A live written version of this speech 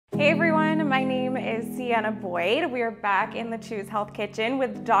Hey everyone, my name is Sienna Boyd. We are back in the Choose Health Kitchen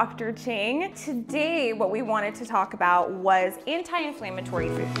with Dr. Ching. Today, what we wanted to talk about was anti-inflammatory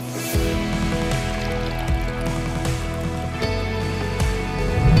foods.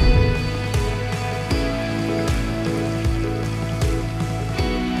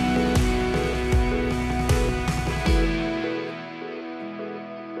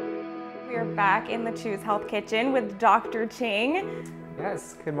 We are back in the Choose Health Kitchen with Dr. Ching.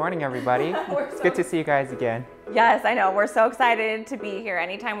 Yes, good morning everybody. It's good to see you guys again. Yes, I know. We're so excited to be here.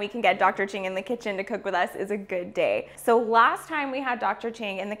 Anytime we can get Dr. Ching in the kitchen to cook with us is a good day. So last time we had Dr.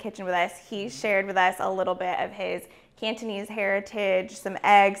 Ching in the kitchen with us, he shared with us a little bit of his Cantonese heritage, some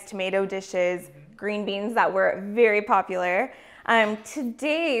eggs, tomato dishes, green beans that were very popular.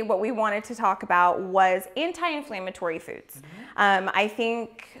 Today, what we wanted to talk about was anti-inflammatory foods. I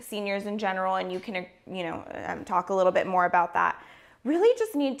think seniors in general, and you can talk a little bit more about that, really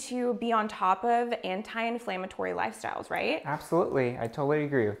just need to be on top of anti-inflammatory lifestyles, right? Absolutely, I totally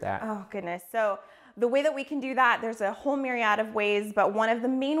agree with that. Oh goodness, so the way that we can do that, there's a whole myriad of ways, but one of the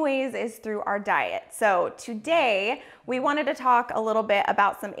main ways is through our diet. So today, we wanted to talk a little bit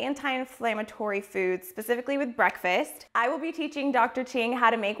about some anti-inflammatory foods, specifically with breakfast. I will be teaching Dr. Ching how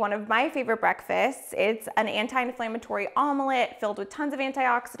to make one of my favorite breakfasts. It's an anti-inflammatory omelette filled with tons of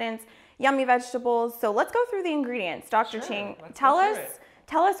antioxidants, yummy vegetables. So let's go through the ingredients. Dr. Ching, tell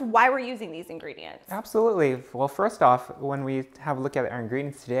us why we're using these ingredients. Absolutely. Well, first off, when we have a look at our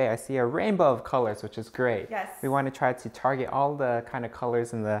ingredients today, I see a rainbow of colors, which is great. Yes. We want to try to target all the kind of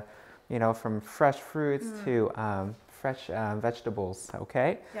colors in the, from fresh fruits to fresh vegetables,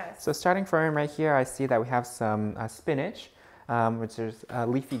 okay? Yes. So starting from right here, I see that we have some spinach, which is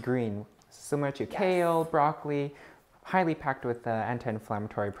leafy green, similar to kale, broccoli, highly packed with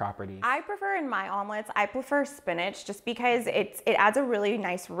anti-inflammatory properties. I prefer in my omelets, I prefer spinach just because it adds a really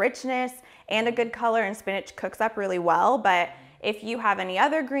nice richness and a good color, and spinach cooks up really well. But if you have any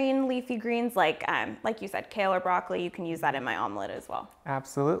other green leafy greens like you said, kale or broccoli, you can use that in my omelet as well.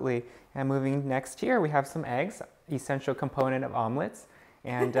 Absolutely. And moving next here, we have some eggs, essential component of omelets,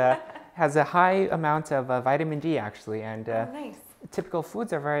 and has a high amount of vitamin D actually. And nice. Typical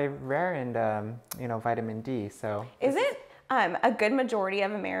foods are very rare in vitamin D. So isn't a good majority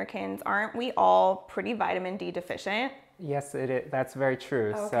of Americans, aren't we all pretty vitamin D deficient? Yes, it is. That's very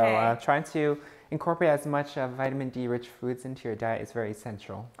true. Okay. So trying to incorporate as much vitamin D rich foods into your diet is very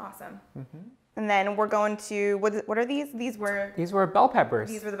essential. Awesome. And then we're going to, what are these? These were bell peppers.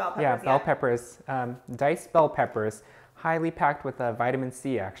 These were the bell peppers. Yeah, bell peppers, diced bell peppers, highly packed with vitamin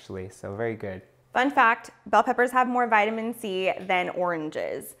C actually, so very good. Fun fact, bell peppers have more vitamin C than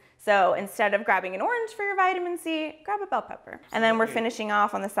oranges. So instead of grabbing an orange for your vitamin C, grab a bell pepper. And then we're finishing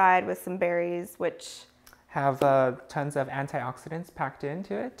off on the side with some berries, which have tons of antioxidants packed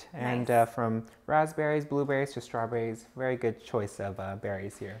into it. And from raspberries, blueberries to strawberries, very good choice of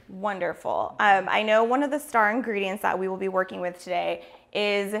berries here. Wonderful. I know one of the star ingredients that we will be working with today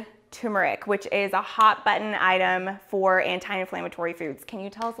is turmeric, which is a hot button item for anti-inflammatory foods. Can you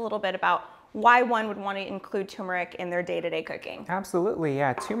tell us a little bit about why one would want to include turmeric in their day-to-day cooking? Absolutely,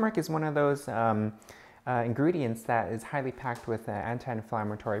 yeah. Turmeric is one of those ingredients that is highly packed with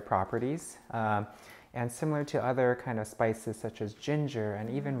anti-inflammatory properties. And similar to other kind of spices such as ginger and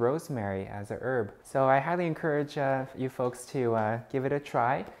even rosemary as a herb. So I highly encourage you folks to give it a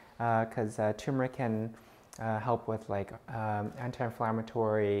try because turmeric can help with like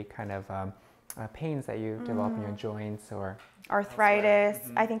anti-inflammatory kind of pains that you develop in your joints or arthritis.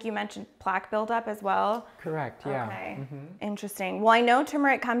 I think you mentioned plaque buildup as well. Correct, yeah. Okay, interesting. Well, I know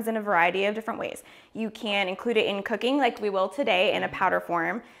turmeric comes in a variety of different ways. You can include it in cooking like we will today in a powder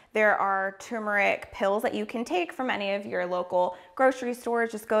form. There are turmeric pills that you can take from any of your local grocery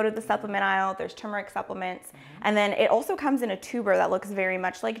stores. Just go to the supplement aisle. There's turmeric supplements. And then it also comes in a tuber that looks very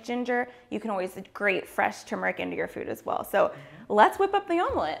much like ginger. You can always grate fresh turmeric into your food as well. So let's whip up the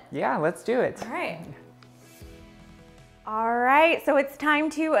omelet. Yeah, let's do it. All right. All right, so it's time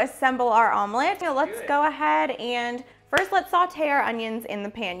to assemble our omelet. So let's go ahead and first let's saute our onions in the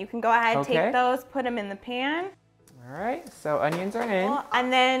pan. You can go ahead, take those, put them in the pan. All right, so onions are in.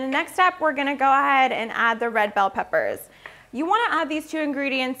 And then next step, we're gonna go ahead and add the red bell peppers. You wanna add these two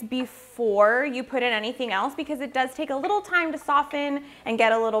ingredients before you put in anything else because it does take a little time to soften and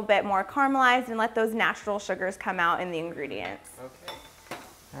get a little bit more caramelized and let those natural sugars come out in the ingredients. Okay.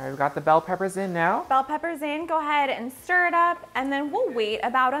 All right, we've got the bell peppers in now. Bell peppers in, go ahead and stir it up, and then we'll wait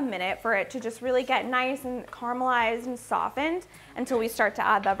about a minute for it to just really get nice and caramelized and softened until we start to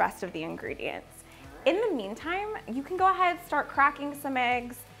add the rest of the ingredients. In the meantime, you can go ahead and start cracking some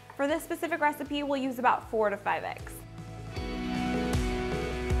eggs. For this specific recipe, we'll use about 4 to 5 eggs.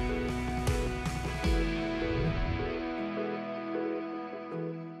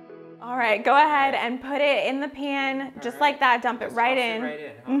 right, go ahead and put it in the pan just like that. Dump it right in. Right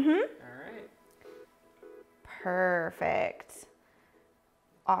in, huh? Mm-hmm. All right. Perfect.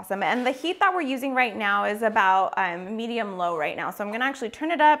 Awesome. And the heat that we're using right now is about medium-low right now. So I'm gonna actually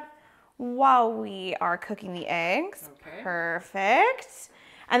turn it up while we are cooking the eggs. Okay. Perfect.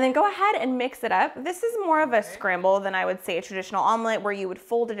 And then go ahead and mix it up. This is more of a scramble than I would say a traditional omelet where you would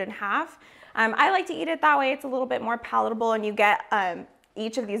fold it in half. I like to eat it that way. It's a little bit more palatable and you get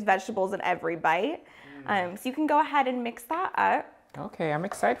each of these vegetables in every bite. So you can go ahead and mix that up. Okay, I'm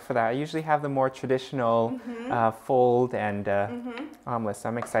excited for that. I usually have the more traditional fold and omelet, so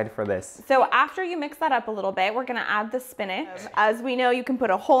I'm excited for this. So after you mix that up a little bit, we're gonna add the spinach. As we know, you can put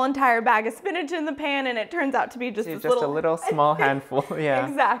a whole entire bag of spinach in the pan and it turns out to be just a little small handful, yeah.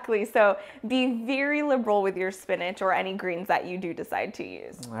 Exactly, so be very liberal with your spinach or any greens that you do decide to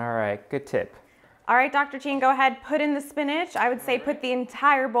use. All right, good tip. All right, Dr. Ching, go ahead, put in the spinach. I would say put the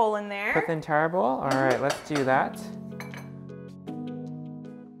entire bowl in there. Put the entire bowl? All right, let's do that.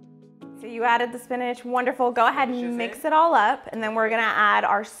 So you added the spinach, wonderful. Go ahead and mix it all up, and then we're gonna add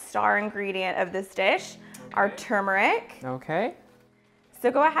our star ingredient of this dish, our turmeric. Okay.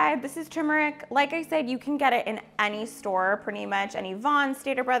 So go ahead, this is turmeric. Like I said, you can get it in any store, pretty much, any Vons,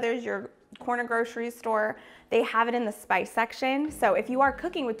 Stater Brothers, your corner grocery store. They have it in the spice section. So if you are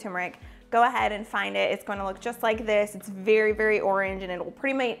cooking with turmeric, go ahead and find it. It's gonna look just like this. It's very, very orange, and it will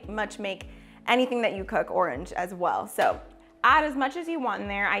pretty much make anything that you cook orange as well. So add as much as you want in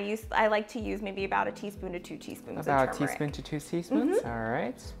there. I like to use maybe about a teaspoon to 2 teaspoons of turmeric. About a teaspoon to 2 teaspoons? All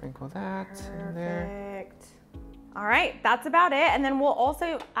right, sprinkle that in there. Perfect. All right, that's about it. And then we'll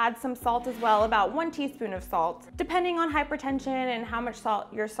also add some salt as well, about 1 teaspoon of salt. Depending on hypertension and how much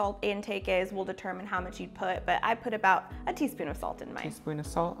salt your salt intake is, will determine how much you'd put, but I put about a teaspoon of salt in mine. Teaspoon of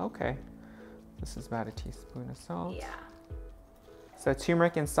salt, okay. This is about a teaspoon of salt. Yeah. So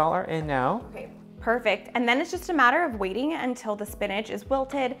turmeric and salt are in now. Okay, perfect. And then it's just a matter of waiting until the spinach is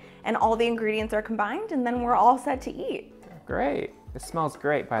wilted and all the ingredients are combined, and then we're all set to eat. Great. It smells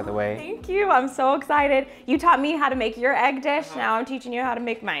great, by the way. Thank you. I'm so excited. You taught me how to make your egg dish. Now I'm teaching you how to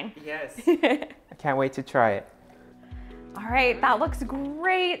make mine. Yes. I can't wait to try it. All right, that looks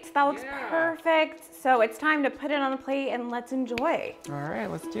great. That looks perfect. So it's time to put it on a plate and let's enjoy. All right,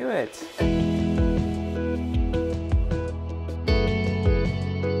 let's do it.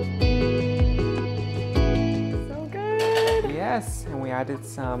 So good. Yes, and we added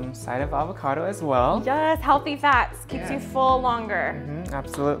some side of avocado as well. Yes, healthy fats. Keeps you full longer.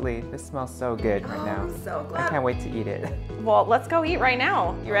 Absolutely. This smells so good right now. I'm so glad. I can't wait to eat it. Well, let's go eat right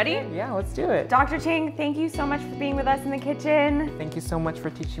now. You ready? Yeah, let's do it. Dr. Ching, thank you so much for being with us in the kitchen. Thank you so much for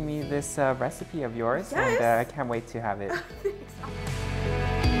teaching me this recipe of yours, Yes. and I can't wait to have it.